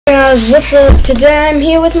guys, what's up? Today I'm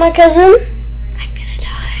here with my cousin. I'm gonna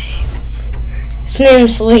die. His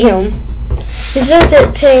name's Liam. He's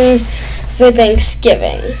visiting for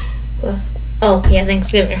Thanksgiving. Oh, yeah,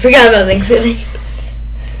 Thanksgiving. I forgot about Thanksgiving.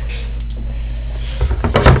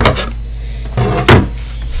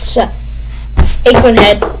 So, acorn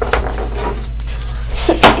head.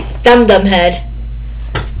 Dum-dum head.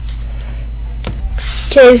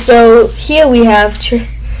 Okay, so here we have,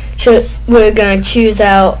 we're gonna choose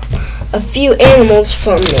out a few animals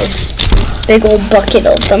from this big old bucket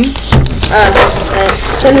of them.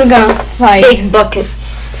 Then we're gonna fight. Big bucket.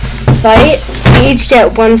 Fight. We each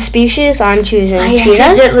get one species. I'm choosing I cheetahs.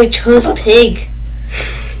 accidentally chose pig.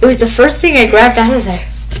 It was the first thing I grabbed out of there.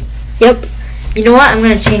 Yep. You know what? I'm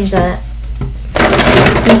gonna change that.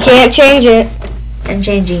 You can't change it. I'm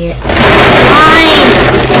changing it. Fine.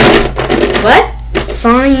 What?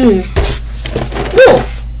 Fine. Wolf.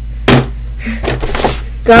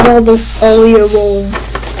 Grab all your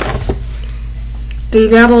wolves. Then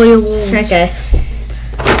grab all your wolves. Okay.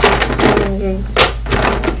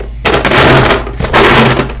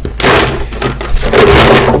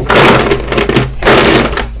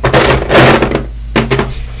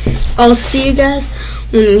 I'll see you guys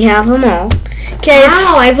when we have them all. Okay.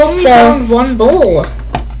 Wow, I've only found one bowl.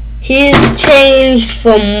 He's changed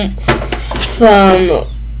from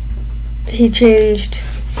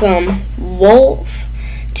wolf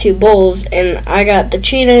to bulls, and I got the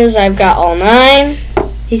cheetahs. I've got all 9.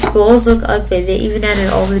 These bowls look ugly. They even added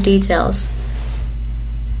all the details.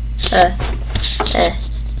 He's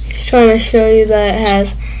trying to show you that it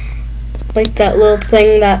has like that little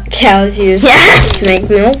thing that cows use to make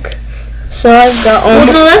milk. So I've got all,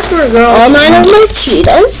 no, that's for girls. all 9 of my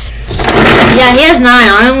cheetahs. Yeah, he has 9.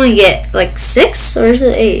 I only get like 6, or is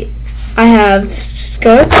it 8? I have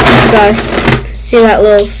skirt. You guys see that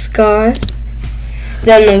little scar?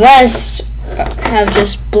 Then the rest have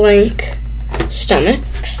just blank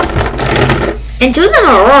stomachs. And 2 of them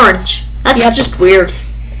are orange. That's just weird.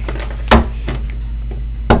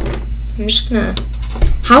 I'm just gonna...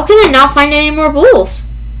 How can I not find any more bowls?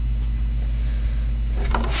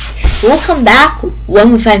 We'll come back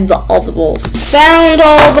when we find all the bowls. Found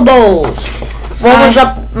all the bowls. One was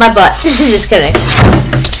up my butt. Just kidding.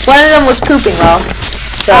 One of them was pooping well.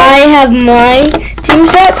 So I have my team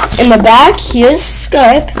set in the back. Here's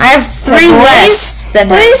Skype. I have 3 less than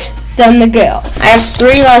him. Then the girls. I have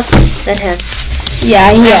 3 less than him.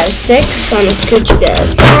 Yeah, he has 6 on his good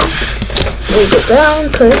guys. Move it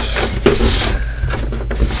down, push.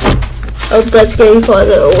 Oh, that's getting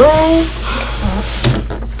farther away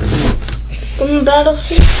from the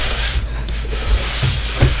battlefield.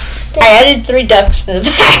 I added 3 ducks to the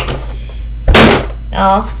back.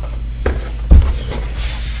 Oh.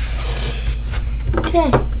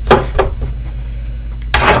 Okay.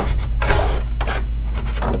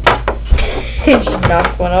 Just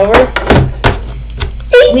knocked one over.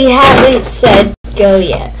 We haven't said go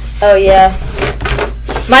yet. Oh yeah.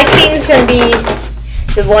 My king's gonna be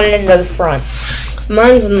the one in the front.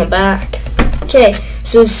 Mine's in the back. Okay,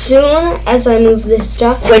 so as soon as I move this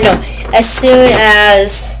duck. Wait, no. As soon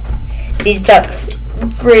as these duck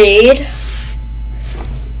breed.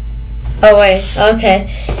 Oh wait. Okay.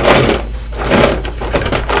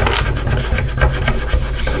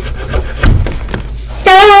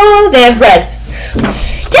 Oh, they have red.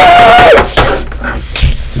 Yes!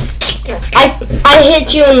 I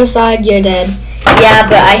hit you in the side, you're dead. Yeah,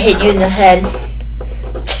 but I hit you in the head.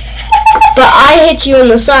 But I hit you in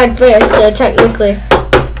the side first, so technically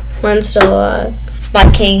mine's still alive. My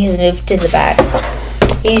king has moved to the back.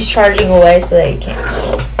 He's charging away so that he can't.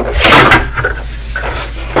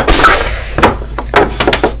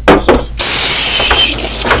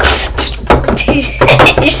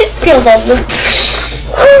 You just killed all of them.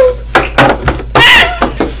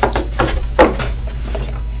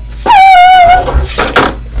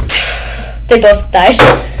 They both died.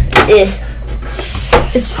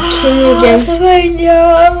 It's king against.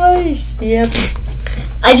 Yep.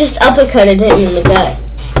 I just uppercutted him in the gut.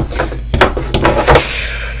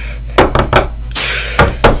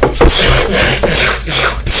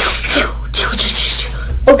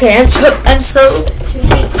 Okay, I'm so.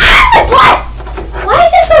 What? Why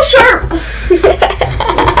is it so sharp?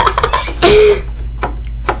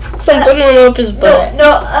 Something went up his butt.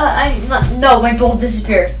 No, my bowl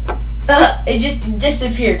disappeared. It just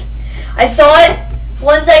disappeared. I saw it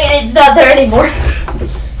 1 second, it's not there anymore.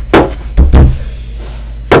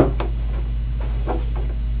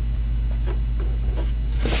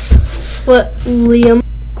 What, Liam?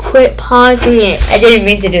 Quit pausing it. I didn't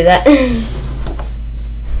mean to do that.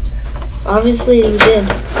 Obviously you did.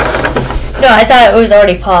 No, I thought it was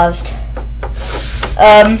already paused.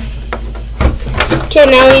 Okay,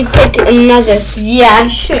 now we pick another. Yeah,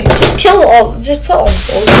 shoot. Just kill all. Just put all.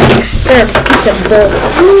 They're a piece of bull.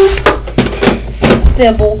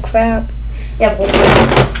 The bull crap. Yeah, bull.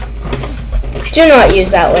 Do not use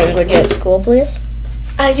that language at school, please.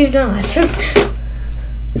 I do not.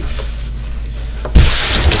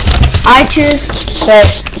 I choose.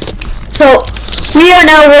 So we are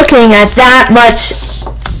now looking at that much.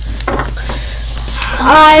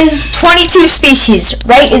 22 species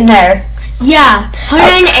right in there. Yeah,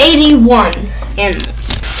 181. And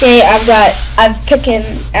okay, I'm picking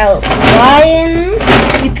out lions.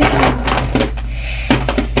 You pick.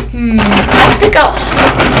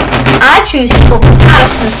 I choose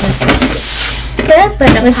hippopotamuses.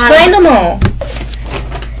 Let's find them all.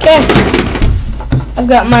 Okay, I've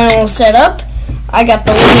got mine all set up. I got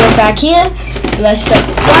the leader back here, the rest up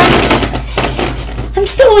front. I'm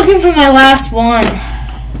still looking for my last one.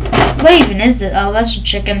 What even is this? Oh, that's a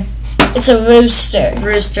chicken. It's a rooster.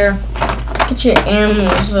 Rooster. Get your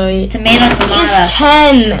animals right. Tomato. He's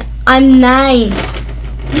 10. I'm 9.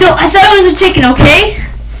 No, I thought it was a chicken. Okay.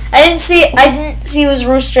 I didn't see it was a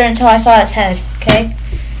rooster until I saw its head. Okay.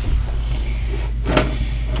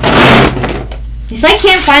 If I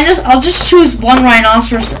can't find this, I'll just choose one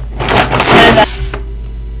rhinoceros instead of that.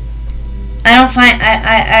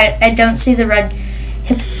 I don't see the red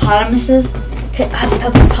hippopotamuses.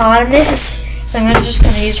 So I'm just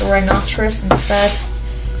gonna use a rhinoceros instead.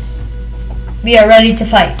 We are ready to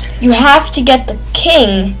fight. You have to get the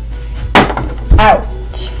king out.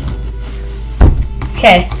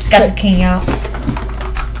 Okay, got the king out.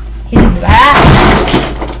 He didn't.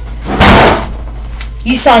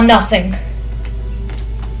 You saw nothing.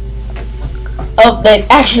 Oh, they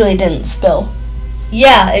actually didn't spill.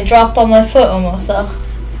 Yeah, it dropped on my foot almost though.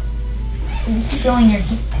 I'm stealing your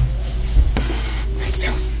candy. I'm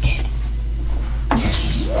stealing your candy.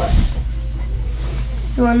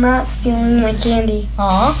 You are not stealing my candy.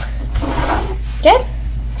 Aw. Okay.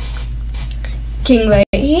 King right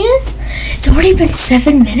here. It's already been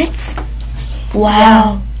 7 minutes?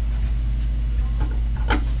 Wow.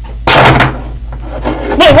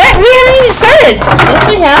 Wait, what? We haven't even started. Yes,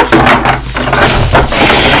 we have.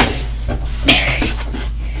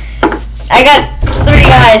 I got 3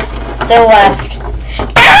 guys still left.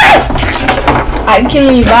 I can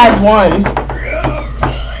revive one.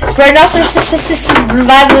 Rhinoceros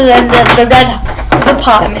revive the red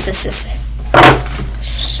hippopotamus.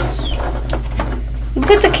 You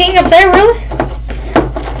put the king up there, really?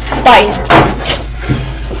 Bye.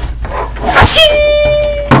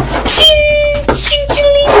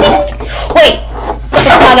 Wait,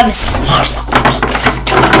 hippopotamus.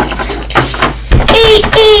 Eat.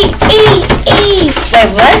 Wait,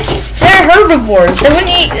 what? They're herbivores. They wouldn't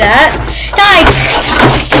eat that. Die!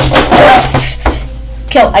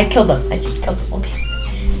 I killed them. I just killed them. Okay.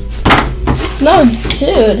 No,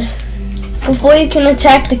 dude. Before you can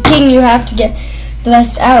attack the king, you have to get the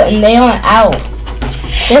rest out, and they aren't out.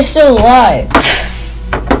 They're still alive.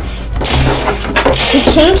 The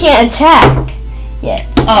king can't attack yet.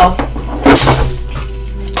 Oh.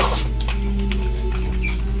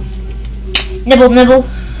 Nibble.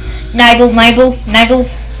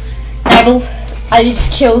 I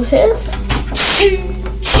just killed his.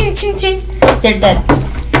 They're dead.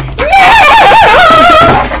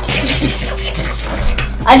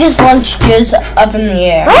 I just launched yours up in the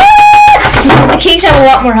air. The kings have a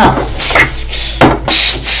lot more health.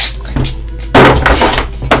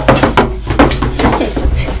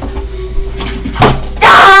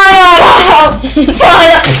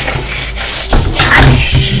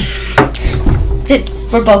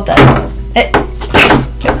 We're both dead.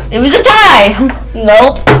 It was a tie.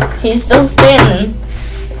 Nope. He's still standing.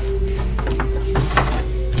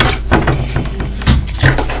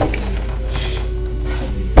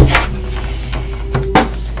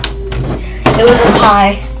 It was a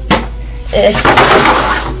tie.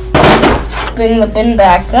 Bring the bin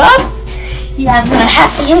back up. Yeah, I'm gonna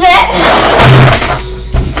have to do that.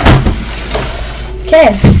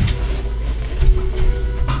 Okay.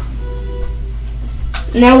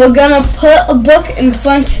 Now we're gonna put a book in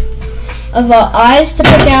front of our eyes to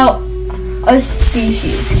pick out a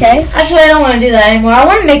species, okay? Actually, I don't want to do that anymore. I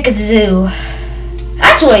want to make a zoo.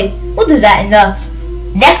 Actually, we'll do that in the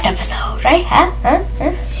next episode, right? Huh?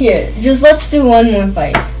 Here, just let's do one more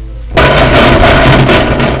fight.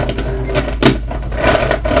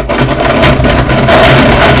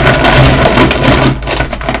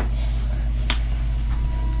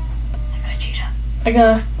 I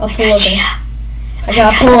got a polar bear. I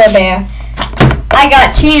got a polar bear. I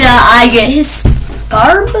got cheetah. I get his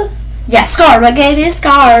scarab. Yeah, Scarp. Okay, it is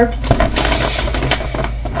Scarp.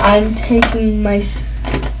 I'm taking my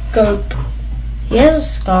scope. He has a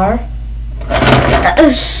scar.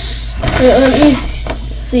 Let me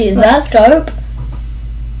see. Is that scope?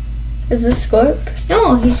 Is this scope?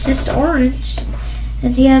 No, he's just orange.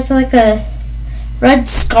 And he has like a red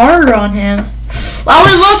scar on him. Well,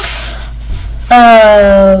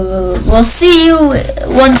 we'll see you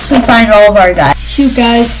once we find all of our guys. Shoot,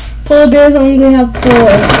 guys. Polar bears only have 4.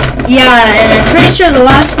 Yeah, and I'm pretty sure the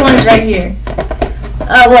last one's right here.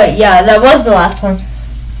 Wait, yeah, that was the last one.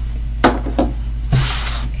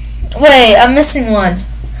 Wait, I'm missing one.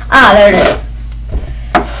 Ah, there it is.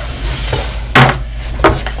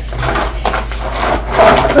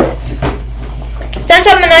 Since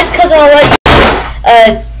I'm a nice cousin, I'll let you,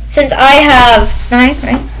 since I have 9,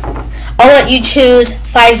 right? I'll let you choose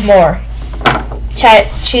 5 more.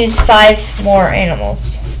 Choose 5 more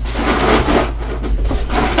animals.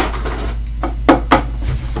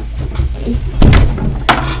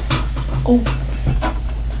 Oh.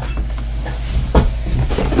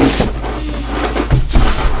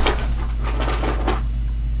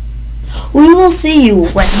 We will see you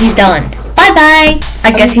when he's done. Bye bye.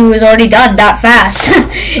 I guess he was already done that fast.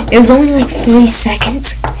 It was only like 3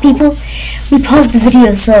 seconds, people. We paused the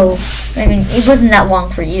video, so I mean, it wasn't that long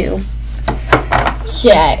for you.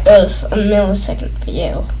 Yeah, it was a millisecond for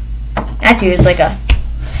you. Actually, it was like a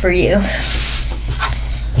for you.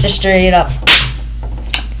 Just straight up.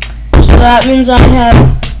 So that means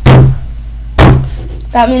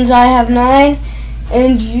I have 9,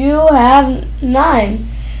 and you have 9.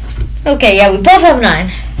 Okay, yeah, we both have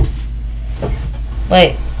 9.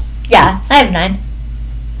 Wait. Yeah, I have 9.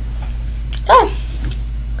 Oh.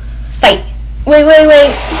 Fight. Wait,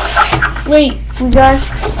 we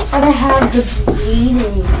gotta have the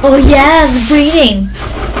breeding. Oh yeah, the breeding.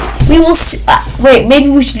 We will wait, maybe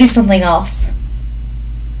we should do something else.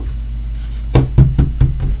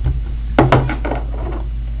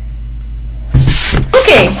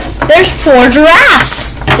 Okay, there's 4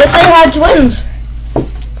 giraffes. Yes, they had twins.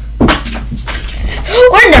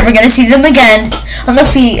 We're never gonna see them again.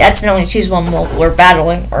 Unless we accidentally choose one while we're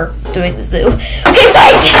battling or doing the zoo. Okay,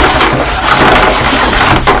 fight!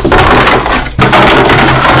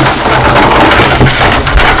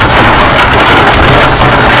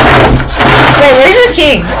 Wait, where's your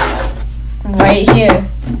king? Right here.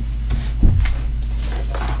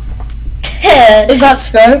 Is that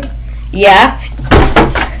scope? Yeah.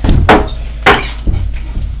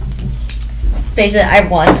 Basically, I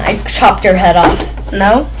won. I chopped your head off.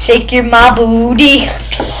 No. Shake your ma booty.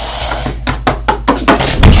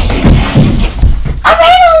 I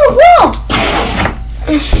ran on the wall.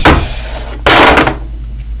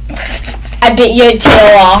 I bit your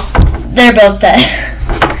tail off. They're both dead.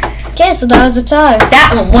 Okay, so that was a tie.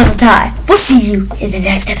 That one was a tie. We'll see you in the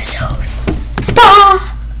next episode.